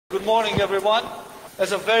Good morning, everyone.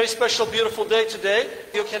 It's a very special, beautiful day today.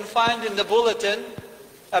 You can find in the bulletin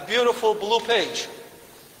a beautiful blue page.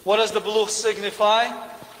 What does the blue signify?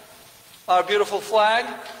 Our beautiful flag.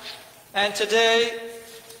 And today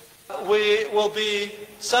we will be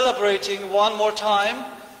celebrating one more time,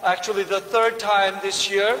 actually the third time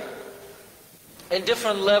this year, in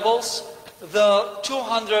different levels, the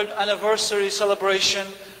 200th anniversary celebration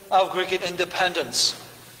of Greek independence.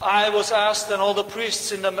 I was asked, and all the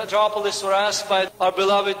priests in the metropolis were asked by our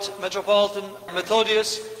beloved Metropolitan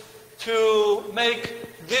Methodius to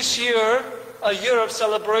make this year a year of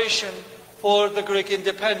celebration for the Greek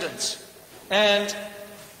independence. And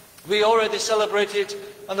we already celebrated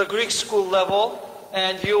on the Greek school level,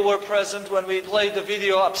 and you were present when we played the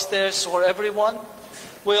video upstairs for everyone.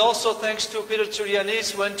 We also, thanks to Peter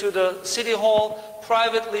Tsurianis, went to the City Hall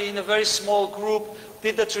privately in a very small group,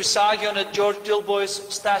 did the Trisagion at George Dilboy's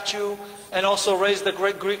statue, and also raised the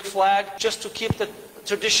great Greek flag just to keep the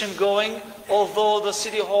tradition going, although the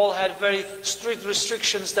City Hall had very strict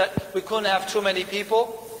restrictions that we couldn't have too many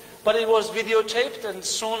people. But it was videotaped, and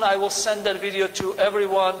soon I will send that video to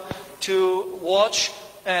everyone to watch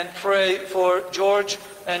and pray for George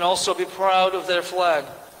and also be proud of their flag.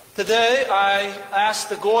 Today I asked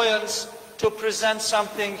the Goyans to present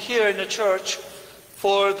something here in the church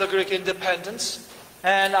for the Greek independence.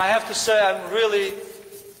 And I have to say I'm really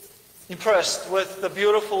impressed with the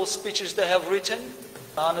beautiful speeches they have written.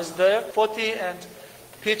 Anna is there, Poti and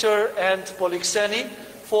Peter and Polixeni.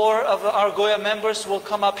 4 of our GOYA members will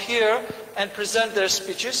come up here and present their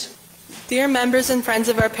speeches. Dear members and friends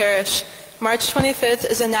of our parish, March 25th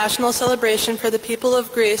is a national celebration for the people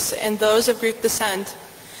of Greece and those of Greek descent.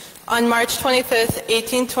 On March 25th,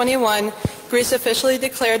 1821, Greece officially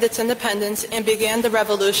declared its independence and began the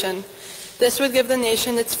revolution. This would give the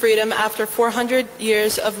nation its freedom after 400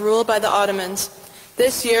 years of rule by the Ottomans.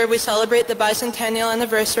 This year, we celebrate the bicentennial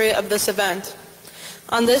anniversary of this event.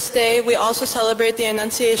 On this day, we also celebrate the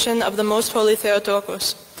Annunciation of the Most Holy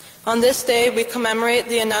Theotokos. On this day, we commemorate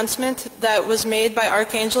the announcement that was made by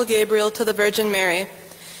Archangel Gabriel to the Virgin Mary.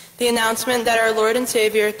 The announcement that our Lord and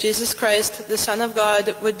Savior, Jesus Christ, the Son of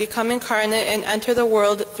God, would become incarnate and enter the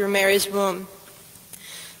world through Mary's womb.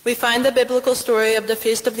 We find the biblical story of the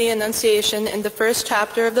Feast of the Annunciation in the first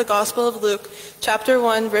chapter of the Gospel of Luke, chapter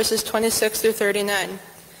 1, verses 26 through 39.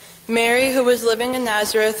 Mary, who was living in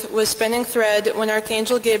Nazareth, was spinning thread when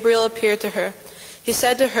Archangel Gabriel appeared to her. He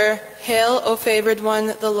said to her, "Hail, O favored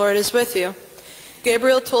one, the Lord is with you."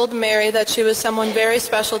 Gabriel told Mary that she was someone very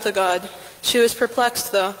special to God. She was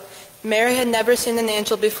perplexed, though. Mary had never seen an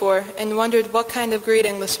angel before and wondered what kind of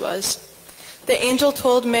greeting this was. The angel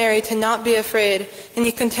told Mary to not be afraid, and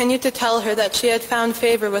he continued to tell her that she had found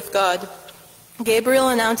favor with God. Gabriel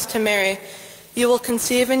announced to Mary, "You will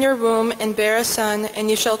conceive in your womb and bear a son,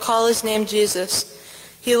 and you shall call his name Jesus.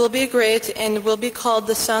 He will be great and will be called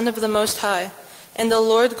the Son of the Most High. And the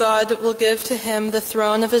Lord God will give to him the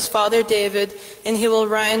throne of his father David, and he will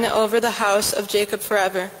reign over the house of Jacob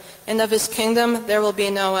forever, and of his kingdom there will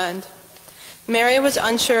be no end." Mary was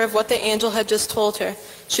unsure of what the angel had just told her.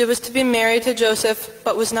 She was to be married to Joseph,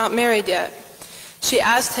 but was not married yet. She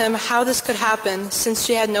asked him how this could happen, since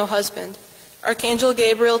she had no husband. Archangel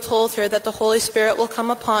Gabriel told her that the Holy Spirit will come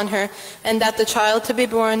upon her, and that the child to be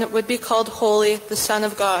born would be called Holy, the Son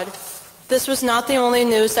of God. This was not the only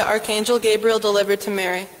news that Archangel Gabriel delivered to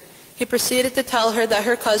Mary. He proceeded to tell her that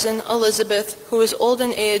her cousin, Elizabeth, who was old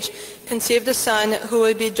in age, conceived a son who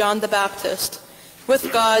would be John the Baptist.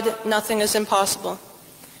 With God, nothing is impossible.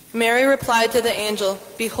 Mary replied to the angel,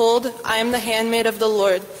 "Behold, I am the handmaid of the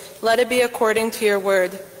Lord. Let it be according to your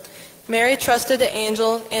word." Mary trusted the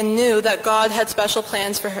angel and knew that God had special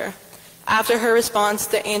plans for her. After her response,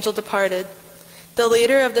 the angel departed. The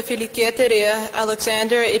leader of the Philikieteria,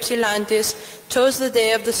 Alexander Ypsilantis, chose the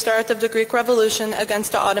day of the start of the Greek Revolution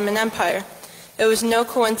against the Ottoman Empire. It was no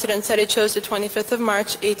coincidence that he chose the 25th of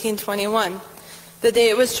March, 1821. The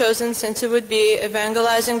date was chosen since it would be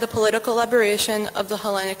evangelizing the political liberation of the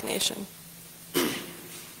Hellenic nation.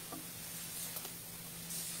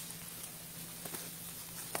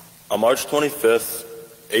 On March 25th,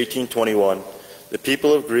 1821, the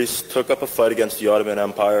people of Greece took up a fight against the Ottoman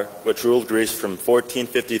Empire, which ruled Greece from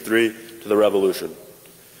 1453 to the Revolution.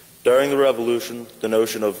 During the Revolution, the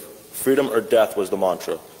notion of freedom or death was the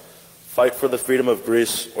mantra. Fight for the freedom of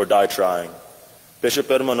Greece or die trying. Bishop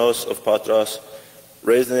Hermanos of Patras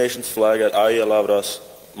raised the nation's flag at Agia Lavras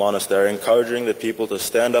Monastery, encouraging the people to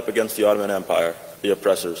stand up against the Ottoman Empire, the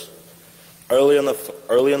oppressors. Early in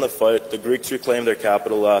the fight, the Greeks reclaimed their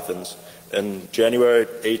capital, Athens, in January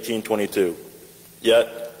 1822.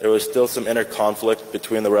 Yet, there was still some inner conflict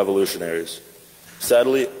between the revolutionaries.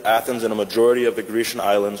 Sadly, Athens and a majority of the Grecian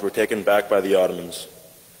islands were taken back by the Ottomans.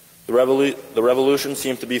 The revolution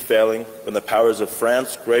seemed to be failing when the powers of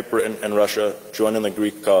France, Great Britain, and Russia joined in the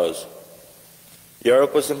Greek cause.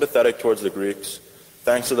 Europe was sympathetic towards the Greeks,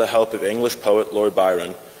 thanks to the help of English poet Lord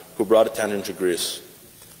Byron, who brought attention to Greece.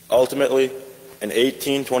 Ultimately, in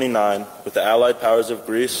 1829, with the allied powers of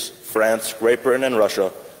Greece, France, Great Britain, and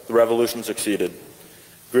Russia, the revolution succeeded.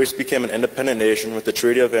 Greece became an independent nation with the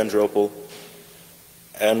Treaty of Andropol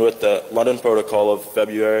and with the London Protocol of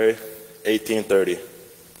February 1830.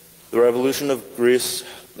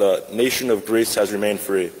 The nation of Greece has remained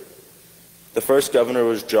free. The first governor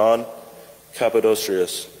was John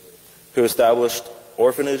Cappadostrius, who established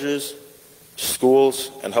orphanages,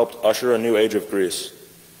 schools, and helped usher a new age of Greece.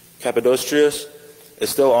 Cappadostrius is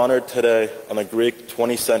still honored today on the Greek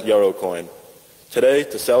 20-cent euro coin. Today,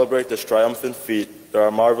 to celebrate this triumphant feat, there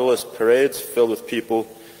are marvelous parades filled with people.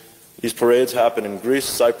 These parades happen in Greece,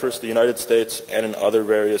 Cyprus, the United States, and in other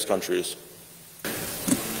various countries.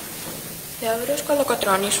 Theodoros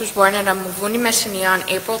Kolokotronis was born at Amouvouni, Messenia on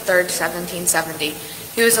April 3, 1770.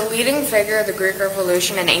 He was a leading figure of the Greek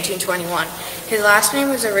Revolution in 1821. His last name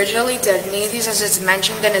was originally Diognedes, as is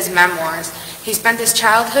mentioned in his memoirs. He spent his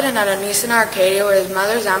childhood in Adonis in Arcadia, where his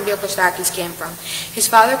mother Zambia Kostakis came from. His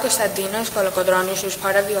father Konstantinos Kolokotronis was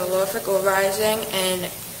part of the Olympic uprising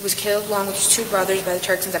and was killed along with his two brothers by the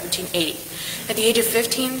Turks in 1780. At the age of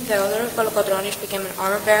 15, Theodoros Kolokotronis became an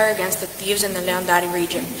armor-bearer against the thieves in the Leondari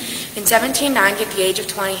region. In 1790, at the age of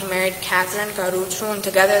 20, he married Catherine Karoutsou, and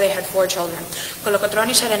together they had 4 children.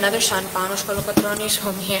 Kolokotronis had another son, Panos Kolokotronis,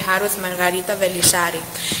 whom he had with Margarita Velisari.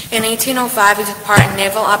 In 1805, he took part in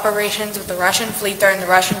naval operations with the Russian fleet during the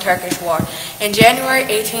Russian-Turkish War. In January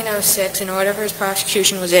 1806, an order for his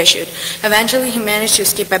prosecution was issued. Eventually, he managed to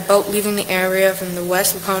escape by boat, leaving the area from the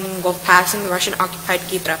west Laconian Gulf, passing the Russian-occupied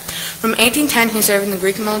Kythra. From 1810, he served in the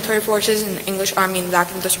Greek military forces and the English army in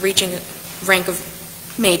Zakynthos, reaching the rank of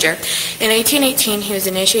major. In 1818, he was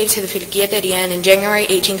initiated to the Philiketeria, and in January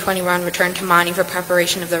 1821 returned to Mani for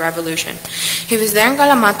preparation of the revolution. He was there in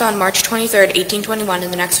Kalamata on March 23, 1821,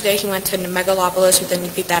 and the next day he went to Megalopolis with the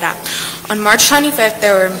Nipitara. On March 25th,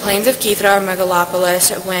 they were in plains of Kythra or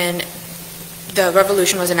Megalopolis when the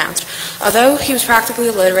revolution was announced. Although he was practically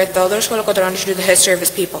illiterate, Theodoros Kolokotronis knew the history of his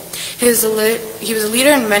people. He was a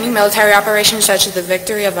leader in many military operations, such as the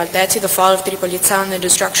victory of Valtetsi, the fall of Tripolitsa, and the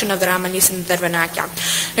destruction of the Ramalis and the Dervenakia.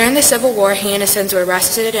 During the civil war, he and his sons were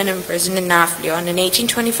arrested and imprisoned in Nafplio, and in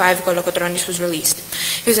 1825, Kolokotronis was released.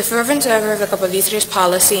 He was a fervent server of the Kapodistrias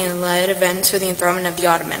policy and led events for the enthronement of the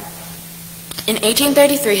Ottoman. In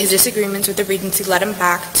 1833, his disagreements with the Regency led him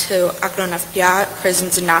back to Akronafpia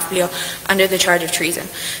prisons in Nafplio under the charge of treason.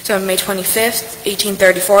 So on May 25,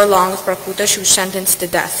 1834, along with Prakuta, she was sentenced to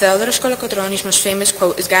death. Theodoros Kolokotronis' most famous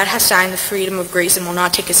quote is, "God has signed the freedom of Greece and will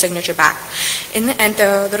not take his signature back." In the end,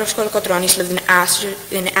 Theodoros Kolokotronis lived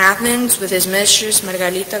in Athens with his mistress,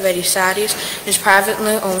 Margarita Verisaris, in his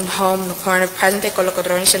privately owned home in the corner of present-day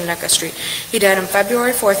Kolokotronis and Leka Street. He died on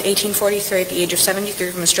February 4, 1843, at the age of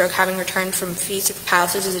 73 from a stroke, having returned from feast at the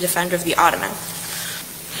palaces as a defender of the Ottoman.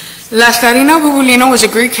 Laskarina Bouboulina was a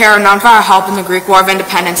Greek hero known for her help in the Greek War of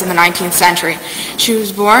Independence in the 19th century. She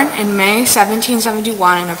was born in May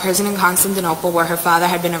 1771 in a prison in Constantinople, where her father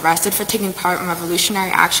had been arrested for taking part in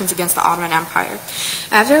revolutionary actions against the Ottoman Empire.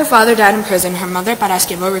 After her father died in prison, her mother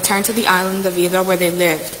Paraskevo returned to the island of Hydra, where they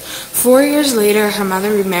lived. 4 years later, her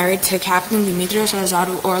mother remarried to Captain Dimitrios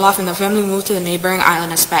Lazaru Orlov, and the family moved to the neighboring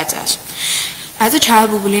island of Spetses. As a child,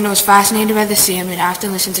 Bouboulina was fascinated by the sea and would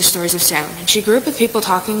often listen to stories of sailing. She grew up with people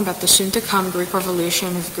talking about the soon-to-come Greek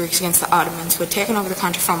revolution of the Greeks against the Ottomans, who had taken over the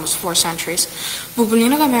country for almost 4 centuries.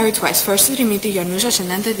 Bouboulina got married twice, first to Dimitri Yannousos and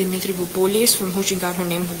then to Dimitri Bouboulis, from whom she got her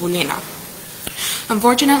name Bouboulina.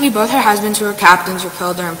 Unfortunately, both her husbands, who were captains, were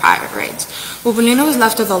killed during pirate raids. Bouboulina was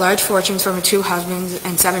left with a large fortune from her 2 husbands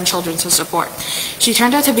and 7 children to support. She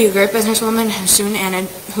turned out to be a great businesswoman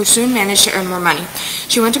who soon managed to earn more money.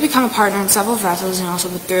 She went to become a partner in several vessels and also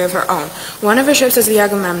with 3 of her own. One of her ships was the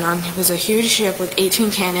Agamemnon. It was a huge ship with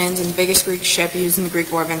 18 cannons and the biggest Greek ship used in the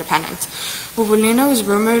Greek War of Independence. Bouboulina was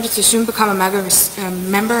rumored to soon become a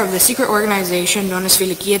member of the secret organization known as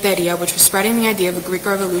Philiketeria, which was spreading the idea of a Greek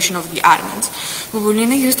revolution over the Ottomans.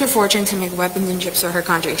 Bouboulina used her fortune to make weapons and ships for her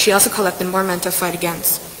country. She also collected more men to fight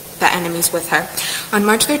against the enemies with her. On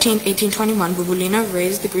March 13, 1821, Bouboulina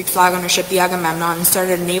raised the Greek flag on her ship, the Agamemnon, and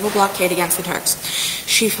started a naval blockade against the Turks.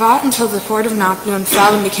 She fought until the port of Nauplion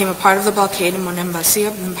fell and became a part of the blockade in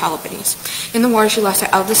Monemvasia in Peloponnese. In the war, she lost her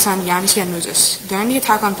eldest son, Yannis Yannousos. During the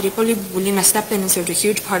attack on Tripoli, Bouboulina stepped in and saved a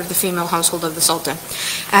huge part of the female household of the Sultan.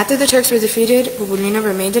 After the Turks were defeated, Bouboulina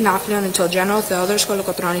remained in Nauplion until General Theodoros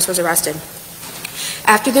Kolokotronis was arrested.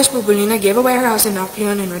 After this, Bubulina gave away her house in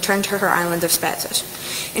Napoleon and returned to her island of Spetses.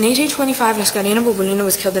 In 1825, Lascarina Bubulina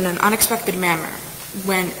was killed in an unexpected manner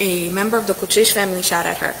when a member of the Cucis family shot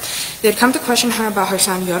at her. They had come to question her about her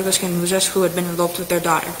son, Yorgos Kenouzas, who had been eloped with their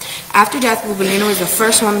daughter. After death, Bubulina was the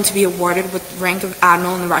first woman to be awarded with the rank of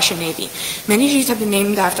admiral in the Russian Navy. Many streets have been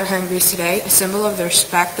named after her in Greece today, a symbol of the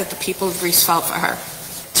respect that the people of Greece felt for her.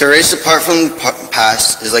 To erase a part from the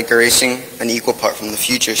past is like erasing an equal part from the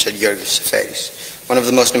future, said Yorgos Seferis, one of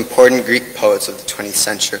the most important Greek poets of the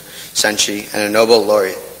 20th century and a Nobel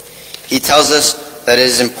laureate. He tells us that it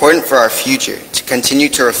is important for our future to continue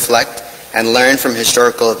to reflect and learn from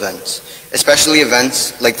historical events, especially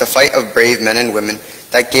events like the fight of brave men and women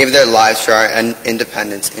that gave their lives for our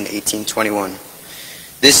independence in 1821.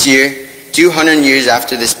 This year, 200 years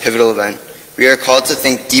after this pivotal event, we are called to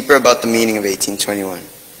think deeper about the meaning of 1821.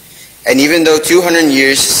 And even though 200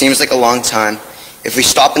 years seems like a long time, if we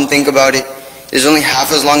stop and think about it, it is only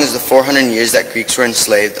half as long as the 400 years that Greeks were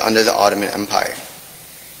enslaved under the Ottoman Empire.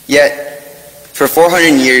 Yet, for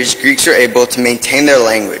 400 years, Greeks were able to maintain their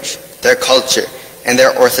language, their culture, and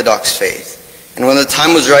their Orthodox faith. And when the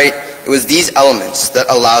time was right, it was these elements that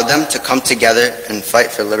allowed them to come together and fight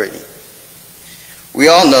for liberty. We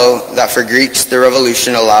all know that for Greeks, the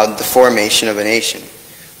revolution allowed the formation of a nation.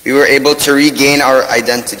 We were able to regain our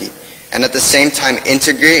identity and at the same time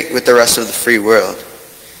integrate with the rest of the free world.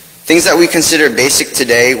 Things that we consider basic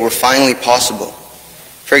today were finally possible.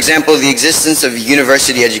 For example, the existence of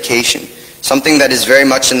university education, something that is very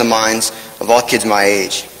much in the minds of all kids my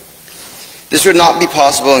age. This would not be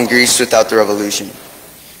possible in Greece without the revolution.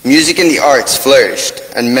 Music and the arts flourished,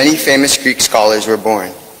 and many famous Greek scholars were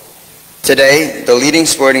born. Today, the leading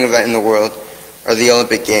sporting event in the world are the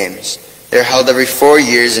Olympic Games. They are held every 4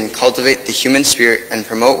 years and cultivate the human spirit and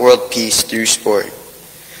promote world peace through sport.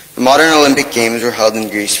 The modern Olympic Games were held in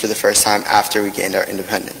Greece for the first time after we gained our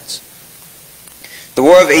independence. The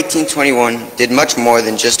War of 1821 did much more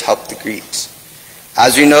than just help the Greeks.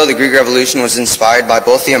 As we know, the Greek Revolution was inspired by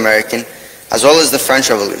both the American as well as the French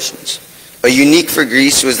revolutions. But unique for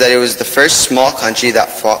Greece was that it was the first small country that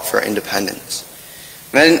fought for independence.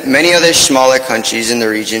 Many other smaller countries in the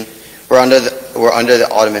region were under the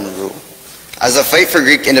Ottoman rule. As the fight for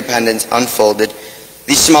Greek independence unfolded,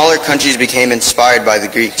 these smaller countries became inspired by the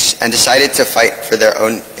Greeks and decided to fight for their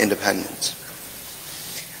own independence.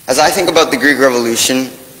 As I think about the Greek Revolution,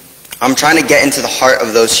 I'm trying to get into the heart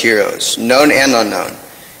of those heroes, known and unknown,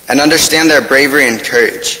 and understand their bravery and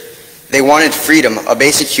courage. They wanted freedom, a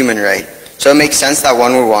basic human right, so it makes sense that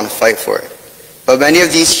one would want to fight for it. But many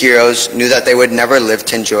of these heroes knew that they would never live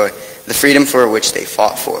to enjoy the freedom for which they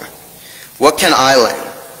fought for. What can I learn?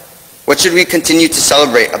 What should we continue to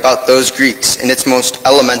celebrate about those Greeks in its most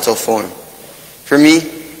elemental form? For me,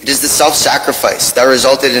 it is the self-sacrifice that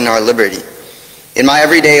resulted in our liberty. In my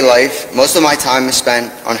everyday life, most of my time is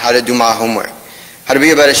spent on how to do my homework, how to be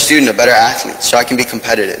a better student, a better athlete, so I can be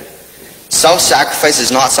competitive. Self-sacrifice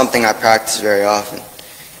is not something I practice very often.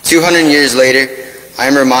 200 years later, I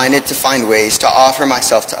am reminded to find ways to offer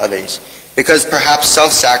myself to others, because perhaps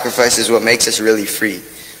self-sacrifice is what makes us really free,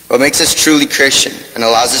 what makes us truly Christian, and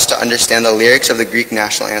allows us to understand the lyrics of the Greek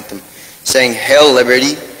national anthem, saying, "Hail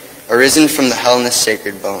Liberty, arisen from the Hellenist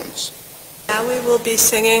sacred bones." Now we will be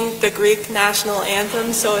singing the Greek national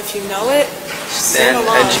anthem, so if you know it, sing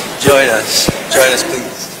along. And join us. Join us,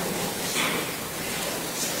 please.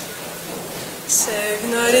 Σε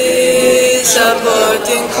γνωρίζω από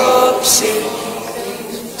την κόψη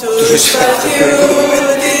του σπαθιού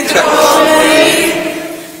την τρομερή.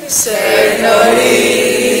 Σε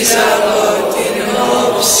γνωρίζω από την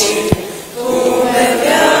όψη που με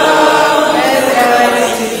διαμετράει.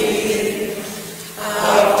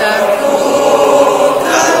 Απ' τα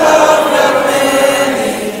κόκκαλα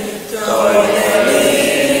βραγμένη των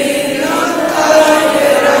Ελλήνων τα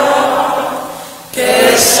γερά και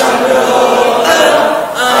σαν πρώτα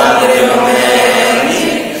αγριωμένη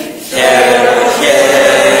χαίρο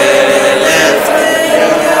χαίρε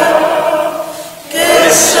ελευθερία και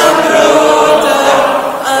σαν πρώτα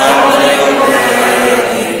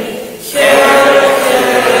αγριωμένη χαίρο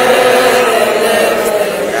χαίρε ελευθερία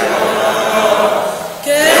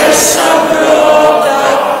και σαν πρώτα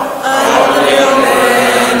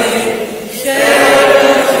αγριωμένη χαίρο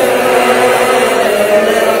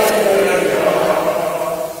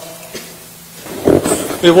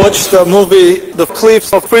We watched the movie The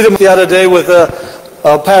Cliffs of Freedom the other day with the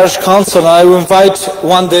parish council, and I will invite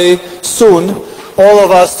one day soon all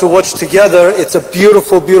of us to watch together. It's a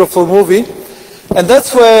beautiful, beautiful movie. And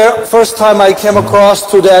that's where first time I came across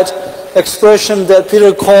to that expression that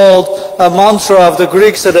Peter called a mantra of the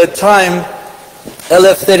Greeks at that time,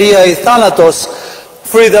 Eleftheria ή θάνατος,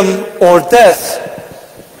 freedom or death.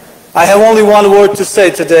 I have only one word to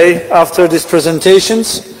say today after these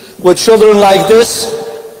presentations. With children like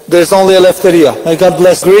this, there's only Eleftheria. May God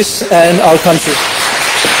bless Greece and our country.